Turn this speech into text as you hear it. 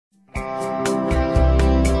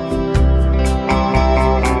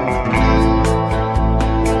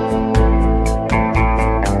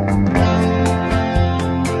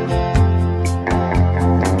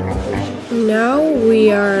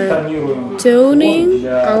toning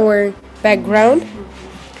our background,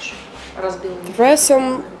 there are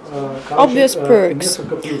some obvious perks.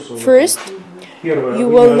 First, you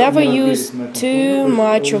will never use too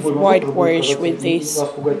much of whitewash with this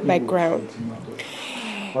background.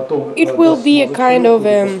 It will be a kind of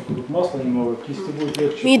a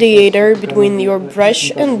mediator between your brush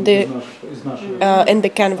and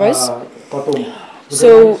the canvas.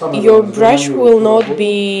 So your brush will not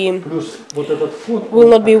be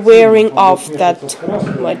wearing off that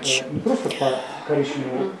much,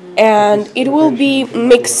 and it will be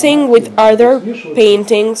mixing with other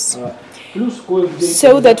paintings,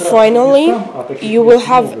 so that finally you will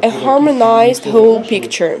have a harmonized whole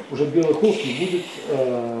picture.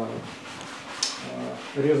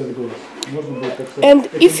 And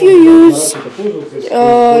if you use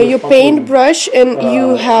your paintbrush and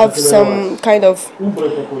you have some kind of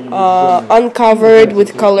uncovered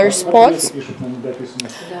with color spots,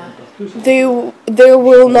 there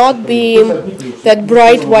will not be that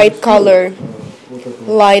bright white color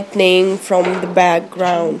lightning from the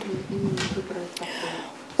background.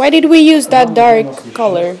 Why did we use that dark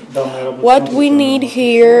color? What we need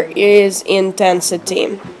here is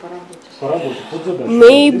intensity.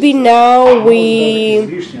 Maybe now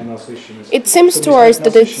it seems to us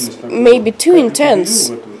that it's maybe too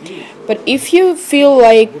intense, but if you feel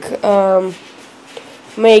like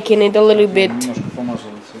making it a little bit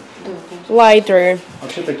lighter,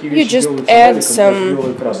 you just add some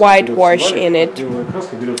whitewash in it.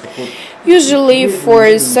 Usually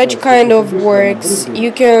for such kind of works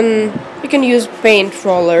you can use paint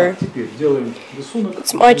roller.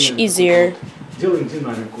 It's much easier.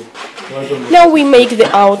 Now we make the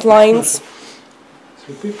outlines.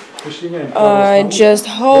 Just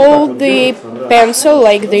hold the pencil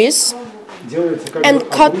like this and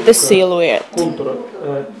cut the silhouette.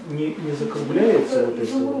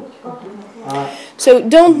 So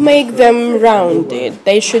don't make them rounded,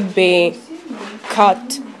 they should be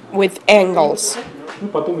cut with angles.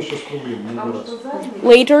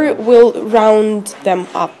 Later we'll round them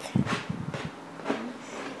up.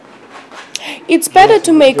 It's better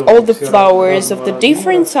to make all the flowers of the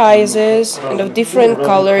different sizes and of different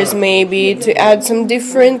colors, maybe, to add some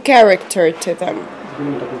different character to them.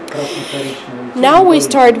 Now we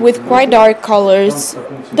start with quite dark colors.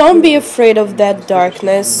 Don't be afraid of that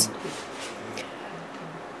darkness.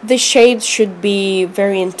 The shades should be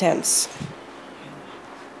very intense.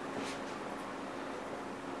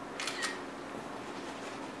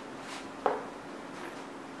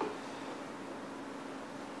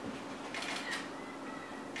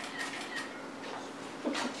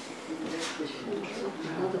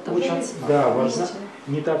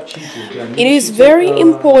 It is very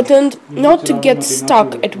important not to get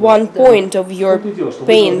stuck at one point of your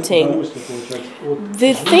painting.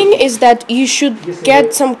 The thing is that you should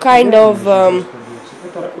get some kind of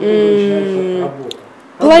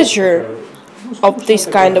pleasure of this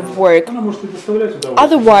kind of work.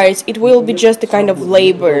 Otherwise, it will be just a kind of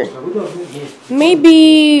labor.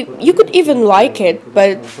 Maybe you could even like it,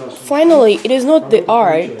 but finally, it is not the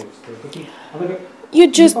art. You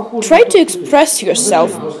just try to express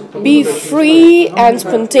yourself, be free and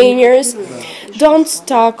spontaneous, don't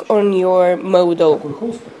stuck on your model.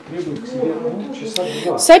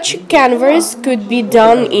 Such canvas could be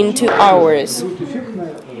done in 2 hours.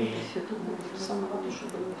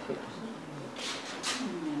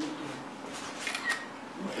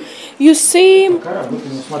 You see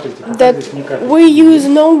that we use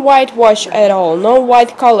no whitewash at all, no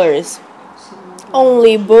white colors.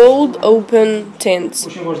 Only bold, open tints.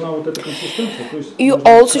 You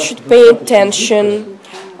also should pay attention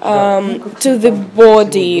to the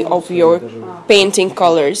body of your painting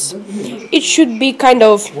colors. It should be kind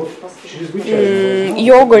of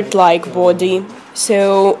yogurt-like body,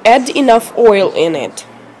 so add enough oil in it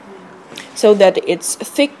so that it's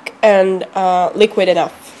thick and liquid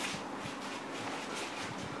enough.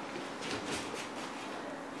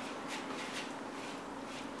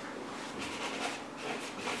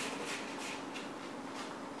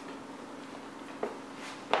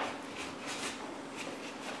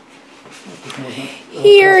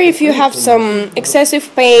 Here, if you have some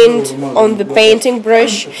excessive paint on the painting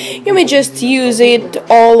brush, you may just use it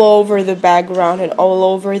all over the background and all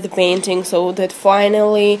over the painting, so that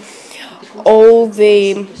finally all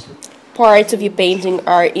the parts of your painting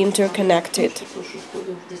are interconnected.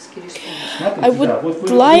 I would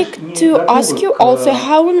like to ask you also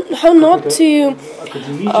how not to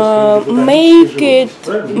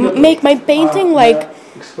make my painting like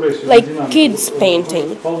kids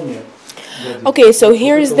painting. Okay, so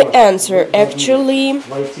here is the answer. Actually,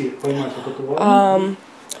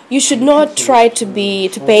 You should not try to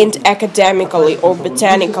paint academically or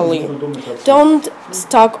botanically. Don't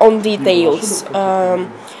stuck on details.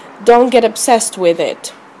 Don't get obsessed with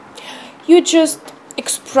it. You just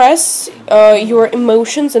express your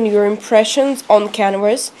emotions and your impressions on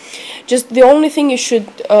canvas. Just the only thing you should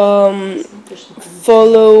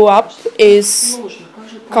follow up is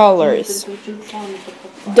colors.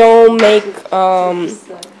 Don't make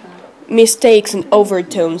mistakes and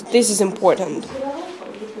overtones. This is important.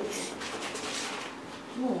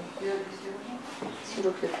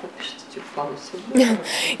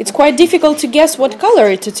 It's quite difficult to guess what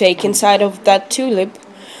color to take inside of that tulip.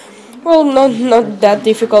 Well, not that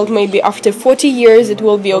difficult. Maybe after 40 years it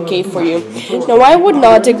will be okay for you. Now, I would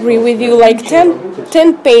not agree with you. Like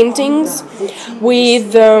 10 paintings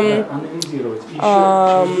with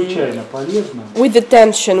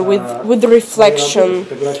attention, with reflection,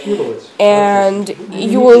 and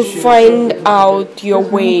you will find out your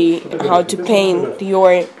way how to paint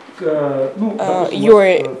your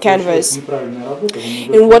canvas.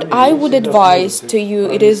 And what I would advise to you,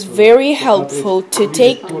 it is very helpful to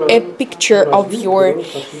take a picture of your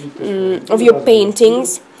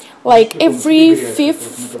paintings, like every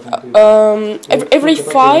 5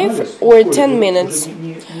 or 10 minutes.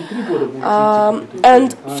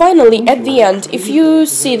 And finally, at the end, if you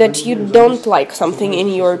see that you don't like something in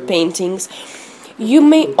your paintings, you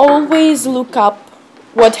may always look up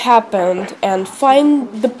what happened and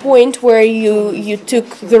find the point where you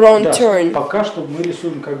took the wrong turn.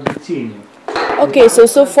 Okay,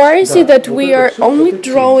 so far I see that we are only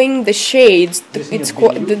drawing the shades.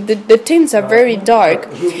 The tints are very dark.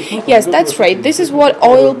 Yes, that's right. This is what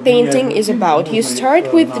oil painting is about. You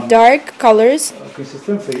start with the dark colors,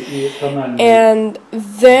 and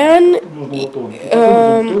then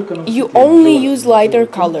you only use lighter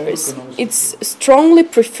colors. It's strongly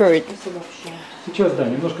preferred.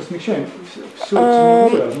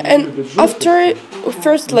 And after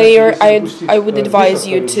first layer, I would advise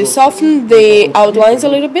you to soften the outlines a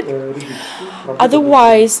little bit.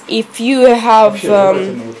 Otherwise, if you have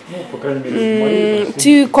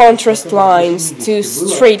two contrast lines, two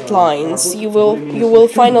straight lines, you will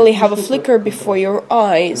finally have a flicker before your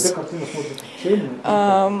eyes.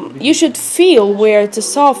 You should feel where to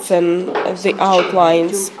soften the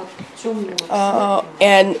outlines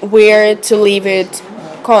and where to leave it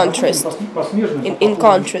contrast, in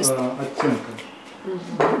contrast.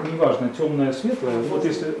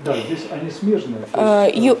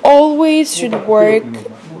 You always should work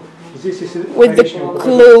with the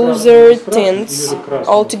closer tints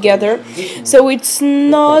altogether, so it's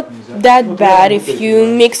not that bad if you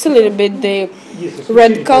mix a little bit the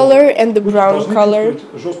red color and the brown color.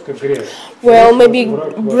 Well, maybe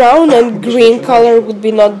brown and green color would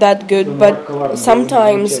be not that good, but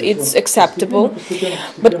sometimes it's acceptable.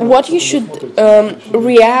 But what you should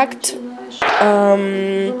react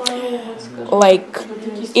like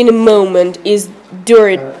in a moment is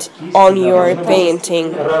dirt on your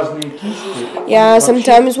painting. Yeah,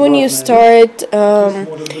 sometimes when you start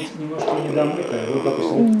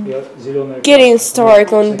getting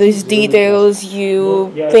started on these details,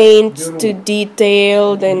 you paint too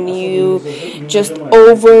detailed and you just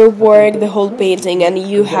overwork the whole painting and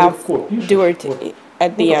you have dirt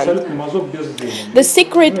at the end. The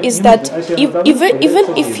secret is that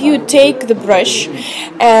even if you take the brush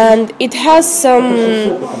and it has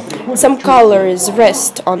some colors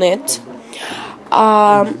rest on it,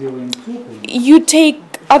 you take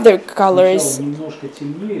other colors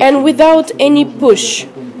and without any push,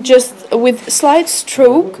 just with slight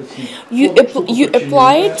stroke, you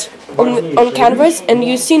apply it on canvas and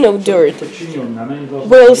you see no dirt.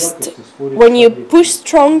 Whilst when you push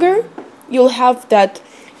stronger, you'll have that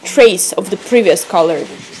trace of the previous color.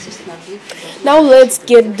 Now let's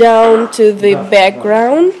get down to the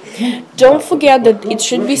background. Don't forget that it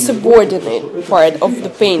should be subordinate part of the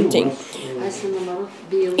painting.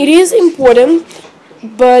 It is important,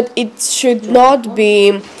 but it should not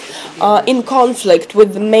be in conflict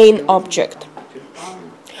with the main object.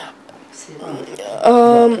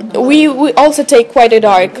 We also take quite a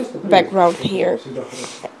dark background here.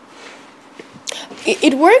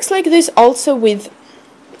 It works like this also with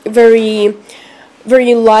very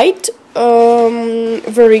light,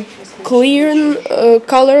 very clear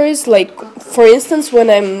colors, like for instance when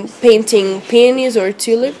I'm painting peonies or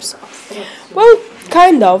tulips. Well,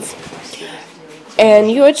 kind of.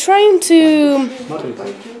 And you are trying to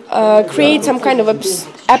create some kind of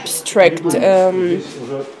abstract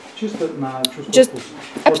just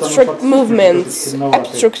abstract movements,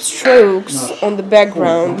 abstract strokes on the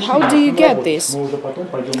background. How do you get this?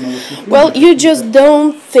 Well, you just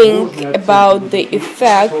don't think about the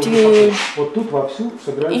effect, you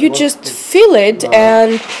just feel it,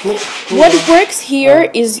 and what works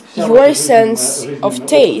here is your sense of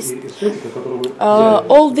taste.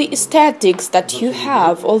 All the aesthetics that you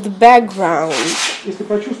have, all the background.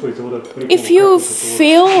 If you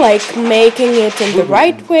feel like making it in the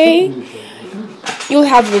right way, you'll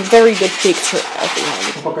have a very good picture at the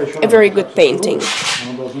end, a very good painting.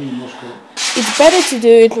 It's better to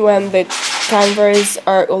do it when the canvas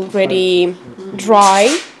are already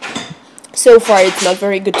dry. So far it's not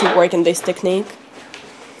very good to work in this technique.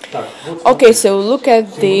 Okay, so look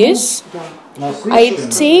at this. I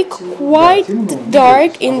take quite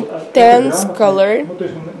dark, intense color.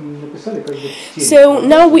 So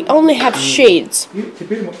now we only have shades.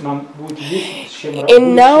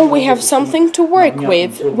 And now we have something to work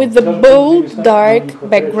with. With the bold, dark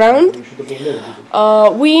background,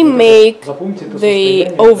 we make the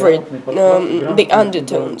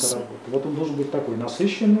undertones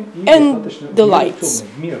and the lights.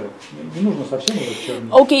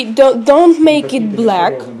 Okay, don't make it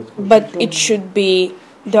black, but it should be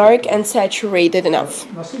dark and saturated enough.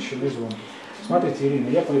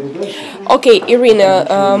 Okay, Irina,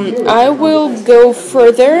 I will go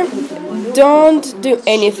further. Don't do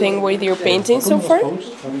anything with your painting so far.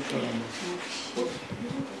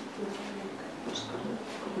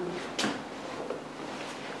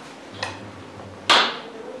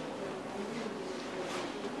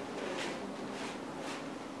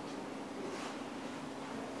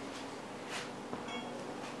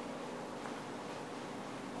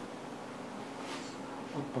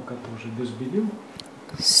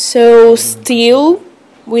 So still,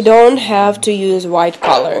 we don't have to use white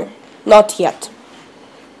color. Not yet.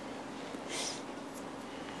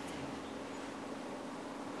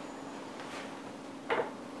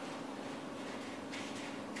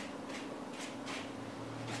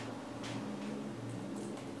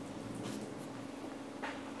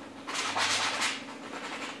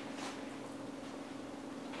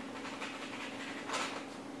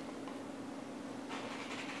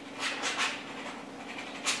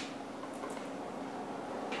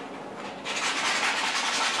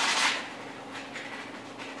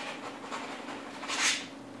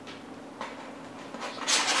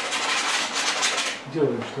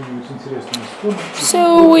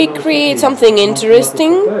 So we create something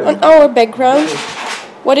interesting on our background.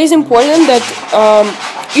 What is important that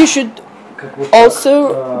you should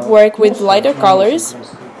also work with lighter colors.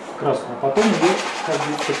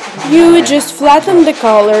 You just flatten the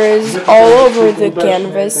colors all over the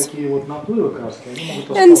canvas,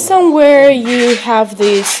 and somewhere you have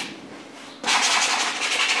these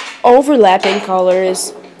overlapping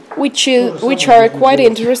colors, which are quite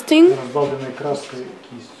interesting.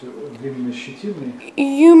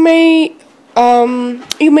 You may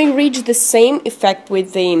reach the same effect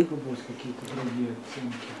with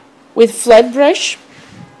flat brush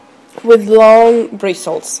with long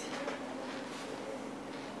bristles.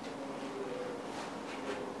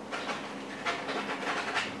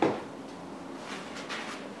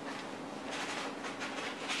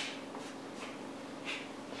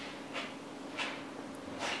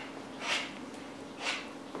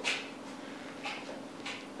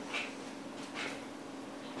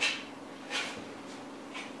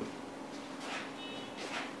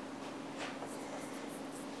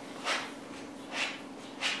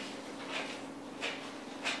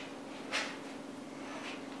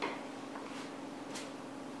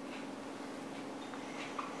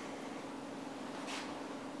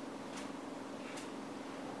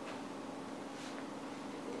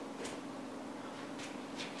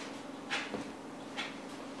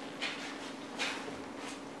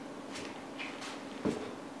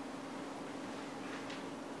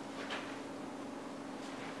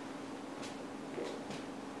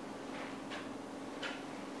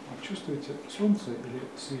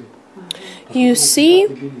 You see,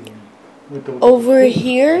 over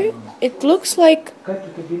here, it looks like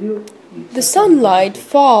the sunlight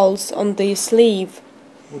falls on the sleeve.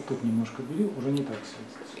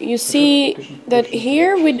 You see that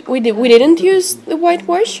here we didn't use the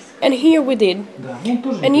whitewash, and here we did.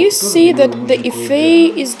 And you see that the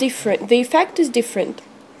effect is different. The effect is different.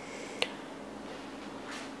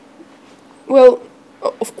 Well,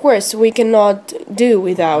 of course, we cannot do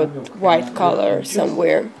without white color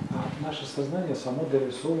somewhere.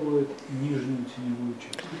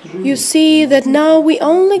 You see that now we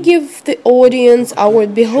only give the audience, our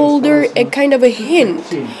beholder, a kind of a hint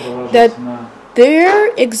that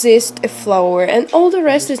there exists a flower and all the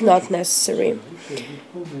rest is not necessary.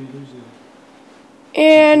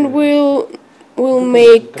 And we'll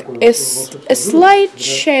make a slight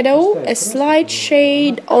shadow, a slight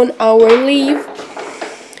shade on our leaf.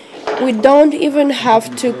 We don't even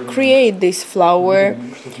have to create this flower.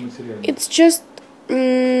 It's just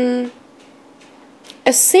a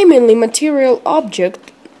semi-material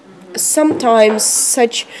object. Sometimes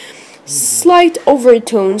such slight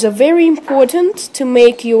overtones are very important to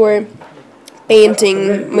make your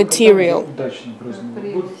painting material.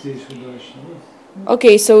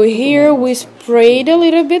 Okay, so here we sprayed a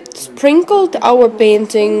little bit, sprinkled our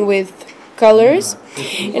painting with colors,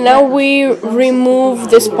 and now we remove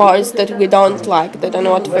these parts that we don't like, that are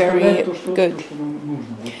not very good.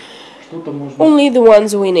 Only the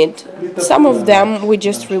ones we need. Some of them we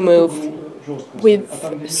just remove with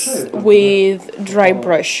dry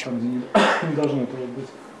brush.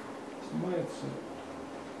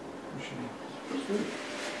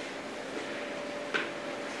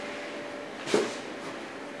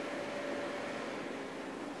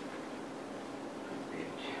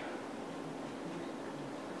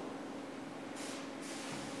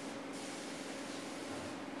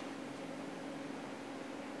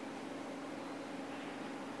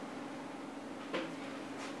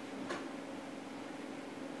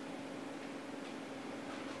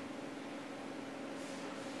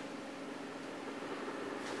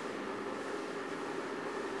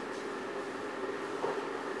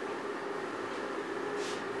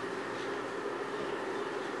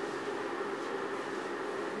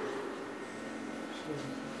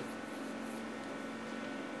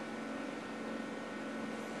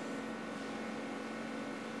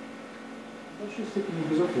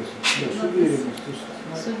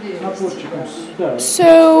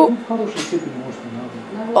 So,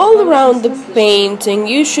 all around the painting,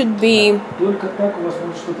 you should be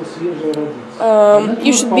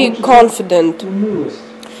confident.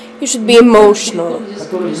 You should be emotional.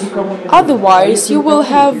 Otherwise, you will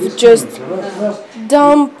have just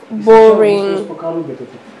dumb, boring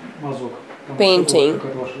painting.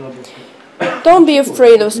 Don't be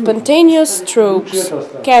afraid of spontaneous strokes,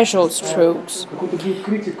 casual strokes.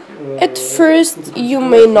 At first, you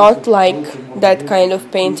may not like that kind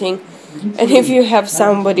of painting, and if you have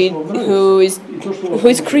somebody who is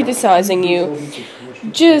criticizing you,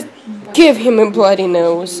 just give him a bloody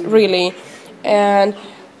nose, really, and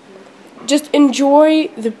just enjoy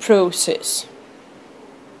the process.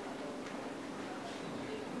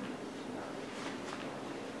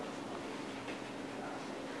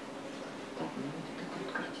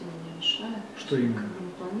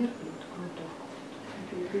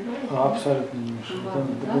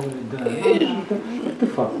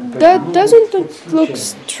 That doesn't look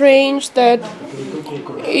strange that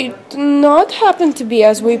it not happened to be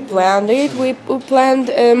as we planned it. We planned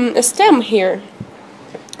a stem here.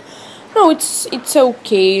 No, it's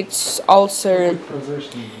okay. It's also,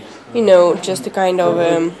 you know, just a kind of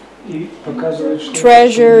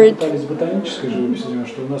treasured.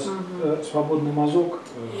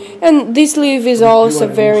 And this leaf is also a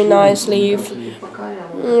very nice leaf.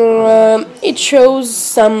 It shows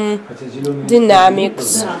some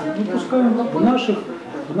dynamics.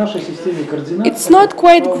 It's not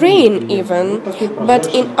quite green even, but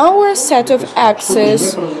in our set of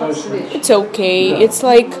axes, it's okay. It's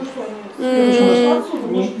like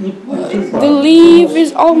the leaf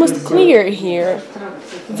is almost clear here,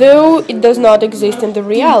 though it does not exist in the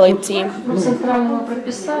reality.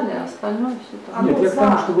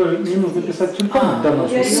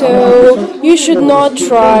 So you should not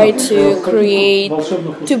try to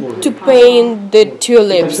paint the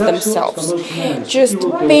tulips themselves. Just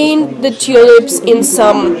paint the tulips in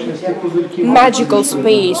some magical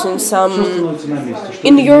space,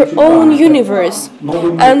 in your own universe.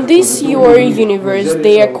 And this your universe,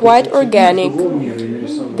 they are quite organic.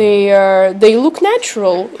 They look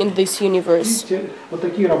natural in this universe.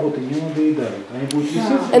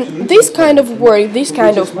 And this kind of work, this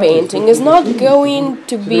kind of painting is not going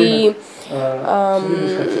to be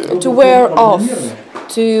to wear off,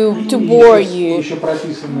 to bore you.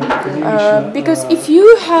 Because if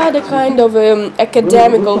you had a kind of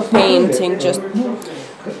academical painting, just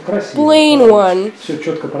plain one,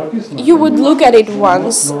 you would look at it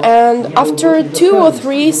once, and after 2 or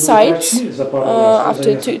 3 sights,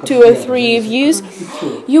 after two or three views,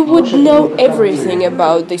 you would know everything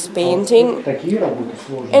about this painting,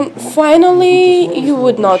 and finally you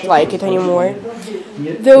would not like it anymore.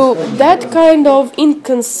 Though that kind of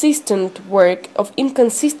inconsistent work, of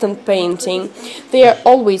inconsistent painting, they are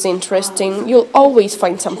always interesting. You'll always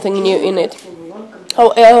find something new in it.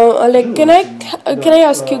 Oh, Oleg, can I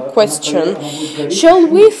ask you a question? Shall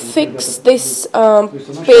we fix this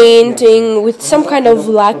painting with some kind of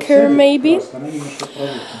lacquer, maybe?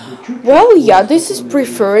 Well, yeah, this is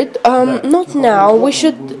preferred. Not now. We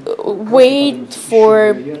should wait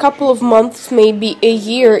for a couple of months, maybe a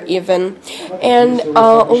year even. And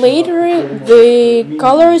later the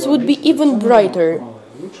colors would be even brighter.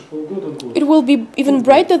 It will be even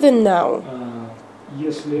brighter than now.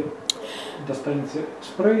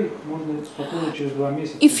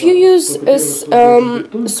 If you use a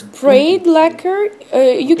sprayed lacquer,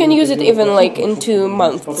 you can use it even like in 2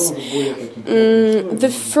 months. The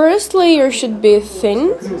first layer should be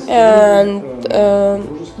thin, and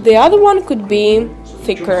the other one could be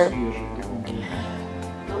thicker.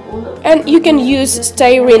 And you can use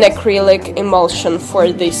styrene acrylic emulsion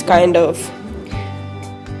for this kind of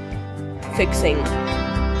fixing.